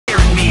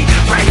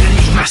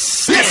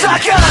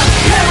like a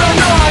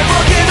paranoid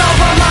looking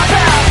over my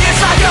path.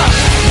 It's like a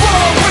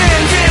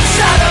whirlwind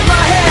inside of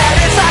my head.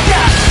 It's like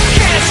I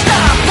can't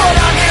stop what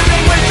I'm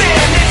hearing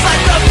within. It's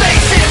like the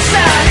bass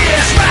inside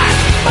is right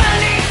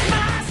beneath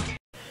my skin.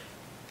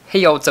 Hey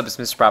y'all, what's up? It's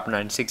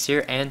MrBopper96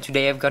 here, and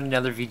today I've got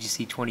another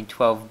VGC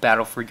 2012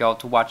 battle for y'all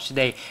to watch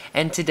today.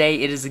 And today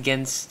it is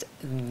against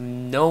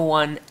no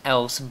one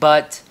else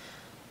but,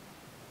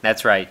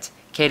 that's right,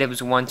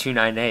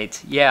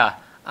 KDUBZ1298. Yeah,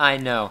 I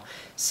know.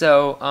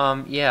 So,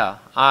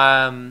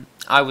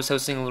 I was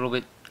hosting a little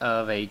bit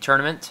of a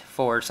tournament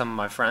for some of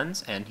my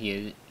friends, and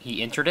he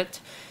entered it.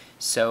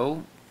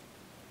 So,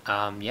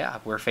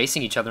 we're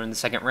facing each other in the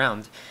second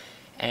round.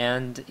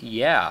 And,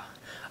 yeah.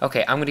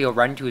 Okay, I'm going to go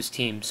right into his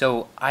team.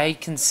 So, I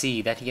can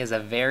see that he has a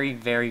very,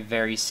 very,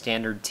 very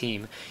standard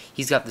team.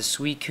 He's got the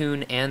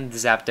Suicune and the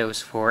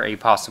Zapdos for a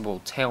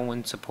possible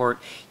Tailwind support.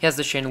 He has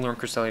the Chandelure and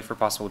Cresselia for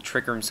possible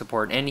Trick Room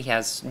support. And he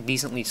has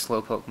decently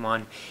slow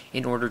Pokemon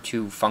in order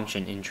to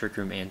function in Trick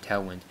Room and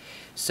Tailwind.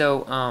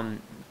 So,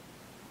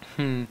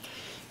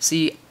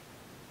 see,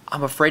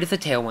 I'm afraid of the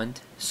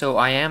Tailwind. So,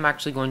 I am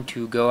actually going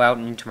to go out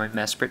into my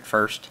Mesprit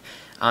first.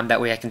 That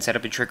way I can set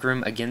up a Trick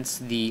Room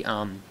against the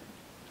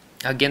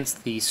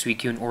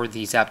Suicune or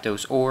the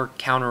Zapdos, or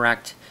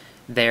counteract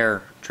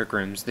their Trick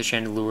Rooms, the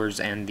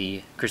Chandelures and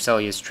the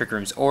Cresselia's Trick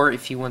Rooms. Or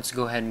if he wants to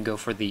go ahead and go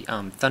for the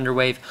Thunder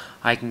Wave,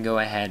 I can go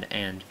ahead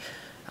and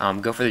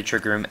go for the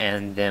Trick Room,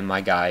 and then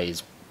my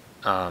guys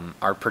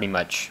are pretty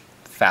much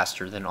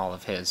faster than all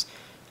of his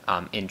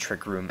in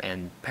Trick Room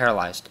and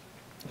Paralyzed.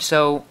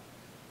 So,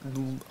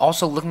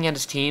 also looking at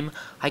his team,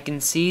 I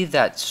can see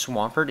that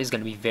Swampert is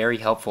going to be very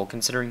helpful,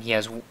 considering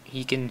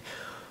he can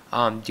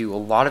do a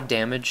lot of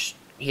damage.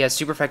 He has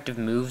super effective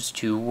moves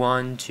to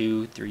 1,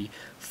 2, 3,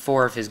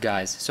 4 of his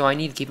guys. So I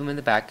need to keep him in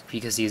the back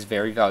because he is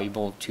very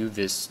valuable to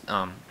this.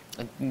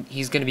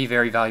 He's going to be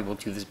very valuable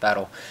to this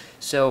battle.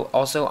 So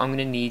also I'm going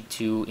to need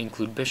to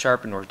include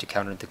Bisharp in order to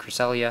counter the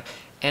Cresselia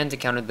and to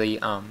counter the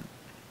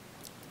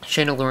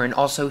Chandelure. And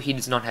also he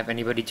does not have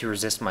anybody to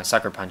resist my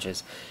Sucker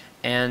Punches.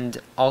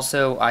 And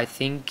also I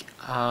think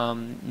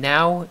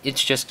now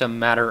it's just a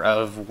matter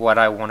of what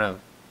I want to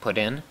put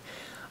in.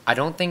 I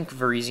don't think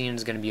Virizion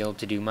is going to be able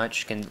to do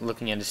much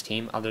looking at his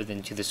team other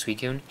than to the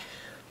Suicune,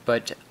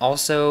 but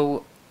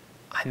also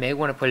I may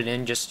want to put it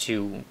in just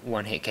to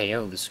one-hit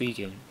KO the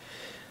Suicune.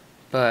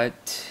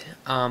 But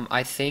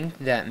I think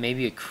that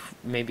maybe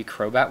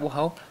Crobat will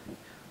help.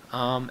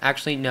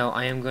 Actually, no,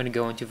 I am going to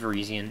go into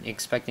Virizion,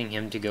 expecting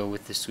him to go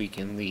with the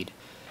Suicune lead.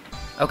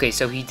 Okay,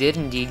 so he did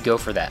indeed go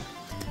for that.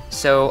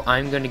 So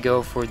I'm going to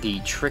go for the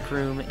Trick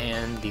Room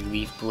and the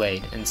Leaf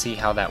Blade and see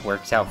how that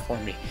works out for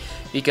me.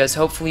 Because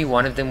hopefully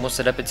one of them will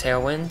set up a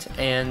Tailwind,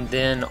 and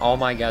then all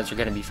my guys are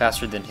going to be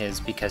faster than his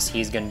because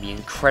he's going to be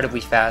incredibly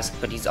fast,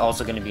 but he's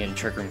also going to be in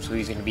Trick Room, so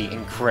he's going to be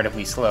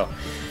incredibly slow.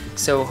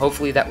 So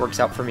hopefully that works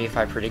out for me if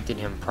I predicted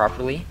him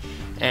properly,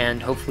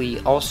 and hopefully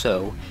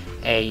also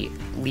a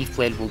Leaf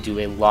Blade will do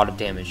a lot of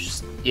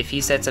damage. If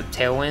he sets up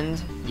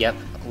Tailwind, yep,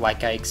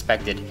 like I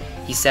expected.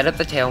 He set up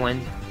the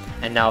Tailwind,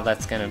 and now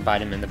that's going to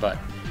bite him in the butt.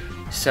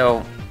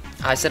 So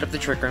I set up the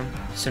Trick Room,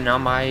 so now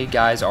my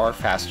guys are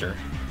faster.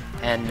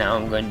 And now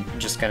I'm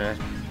just gonna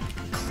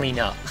clean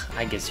up,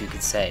 I guess you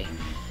could say.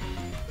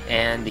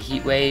 And the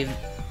Heat Wave,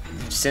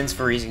 since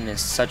Virizion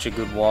is such a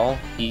good wall,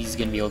 he's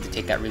gonna be able to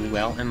take that really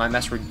well. And my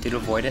Mesprit did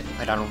avoid it,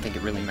 but I don't think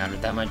it really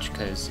mattered that much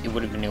because it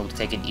would have been able to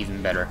take it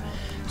even better.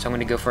 So I'm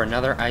gonna go for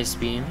another Ice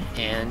Beam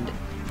and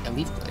a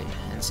Leaf Blade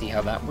and see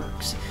how that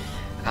works.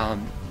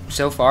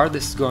 So far,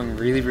 this is going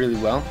really,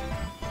 really well.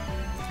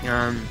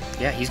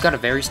 Yeah, he's got a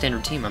very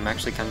standard team. I'm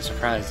actually kind of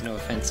surprised. No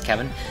offense,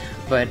 Kevin,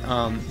 but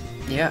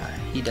yeah,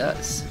 he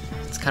does.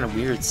 It's kind of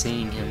weird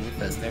seeing him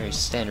with a very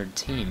standard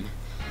team,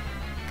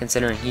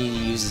 considering he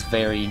uses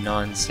very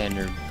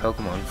non-standard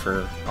Pokemon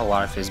for a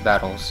lot of his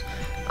battles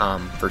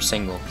for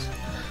singles.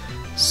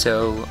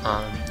 So,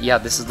 yeah,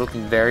 this is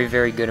looking very,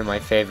 very good in my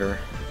favor.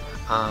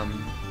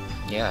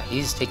 Yeah,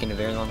 he's taking a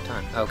very long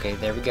time. Okay,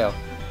 there we go.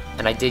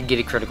 And I did get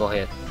a critical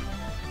hit.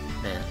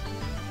 Man,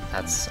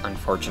 that's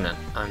unfortunate.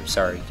 I'm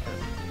sorry.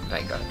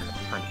 I got it.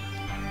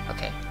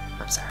 Okay,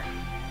 I'm sorry.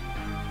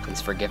 Please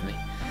forgive me.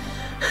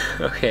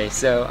 Okay,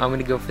 so I'm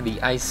gonna go for the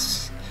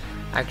Ice.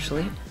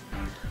 Actually,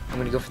 I'm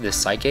gonna go for the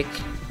Psychic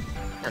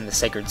and the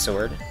Sacred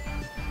Sword.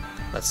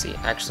 Let's see.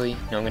 Actually,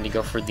 no, I'm gonna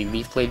go for the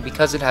Leaf Blade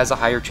because it has a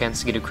higher chance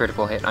to get a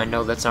critical hit. I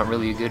know that's not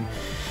really a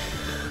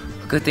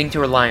good thing to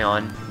rely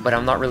on, but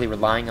I'm not really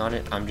relying on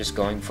it. I'm just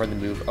going for the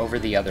move over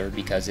the other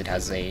because it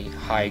has a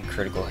high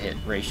critical hit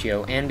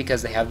ratio and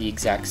because they have the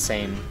exact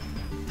same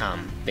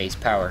base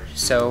power.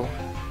 So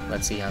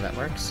let's see how that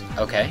works.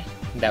 Okay,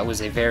 that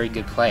was a very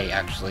good play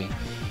actually.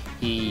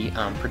 He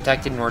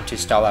protected in order to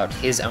stall out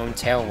his own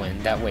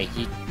Tailwind. That way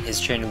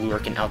his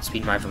Chandelure can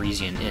outspeed my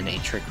Virizion in a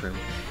Trick Room.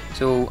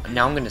 So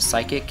now I'm going to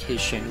Psychic his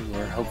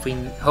Chandelure,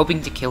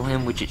 hoping to kill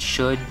him, which it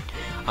should,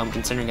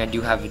 considering I do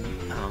have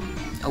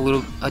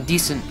a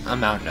decent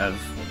amount of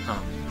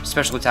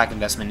special attack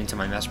investment into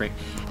my Mesprit.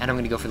 And I'm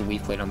going to go for the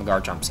Leaf Blade on the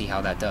Garchomp, see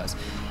how that does.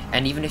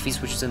 And even if he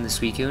switches in the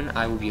Suicune,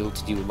 I will be able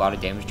to do a lot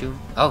of damage to him.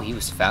 Oh, he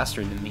was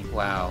faster than me.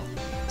 Wow.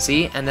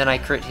 See? And then I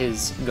crit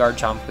his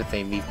Garchomp with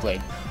a Leaf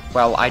Blade.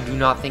 Well, I do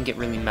not think it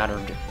really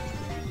mattered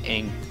an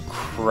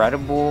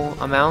incredible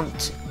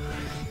amount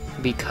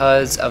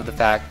because of the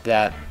fact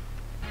that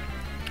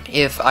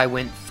if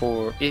it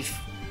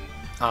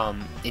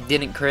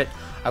didn't crit,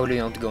 I would have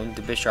been able to go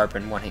into Bisharp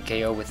and one-hit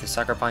KO with a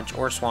Sucker Punch,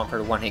 or Swampert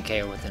to one-hit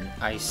KO with an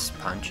Ice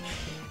Punch.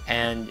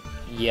 And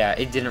yeah,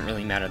 it didn't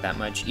really matter that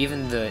much.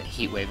 Even the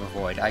Heat Wave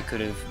Avoid, I could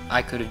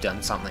have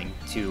done something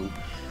to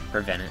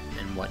prevent it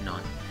and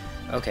whatnot.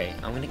 Okay,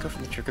 I'm gonna go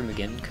for the Trick Room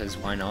again, because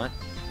why not?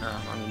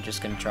 I'm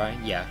just gonna try.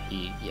 Yeah,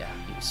 he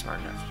was smart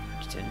enough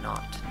to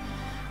not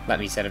let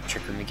me set up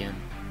Trick Room again.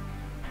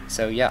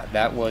 So yeah,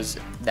 that was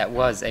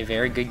a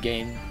very good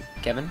game,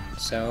 Kevin.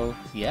 So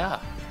yeah,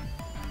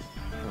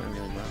 it went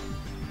really well.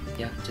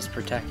 Yeah, just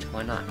protect.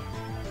 Why not?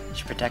 You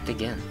should protect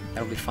again.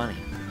 That'll be funny.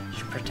 You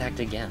should protect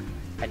again.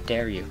 I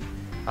dare you.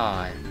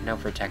 Ah, no,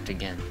 protect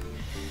again.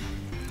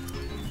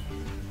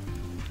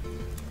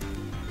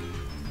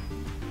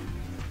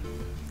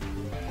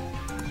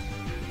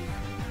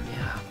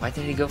 Yeah, why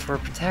did he go for a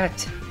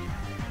protect?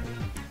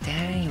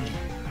 Dang.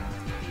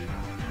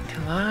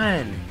 Come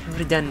on. I would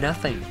have done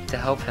nothing to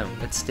help him,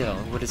 but still,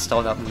 it would have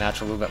stalled out the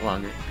match a little bit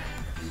longer.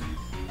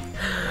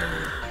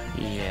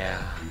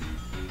 Yeah.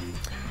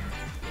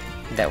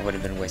 That would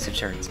have been a waste of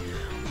turns.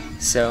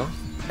 So,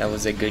 that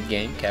was a good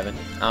game, Kevin.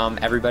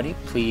 Everybody,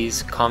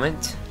 please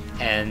comment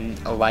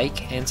and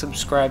like and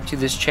subscribe to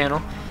this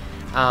channel.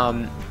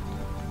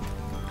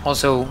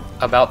 Also,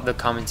 about the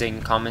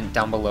commenting, comment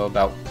down below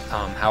about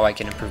how I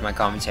can improve my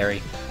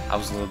commentary. I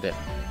was a little bit,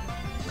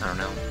 I don't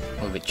know, a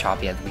little bit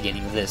choppy at the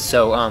beginning of this.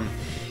 So,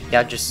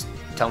 yeah, just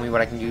tell me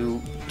what I can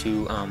do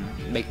to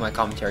make my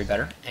commentary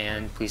better.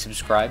 And please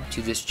subscribe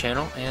to this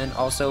channel. And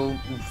also,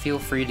 feel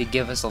free to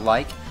give us a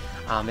like.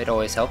 It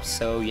always helps.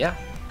 So, yeah,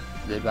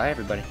 goodbye,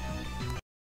 everybody.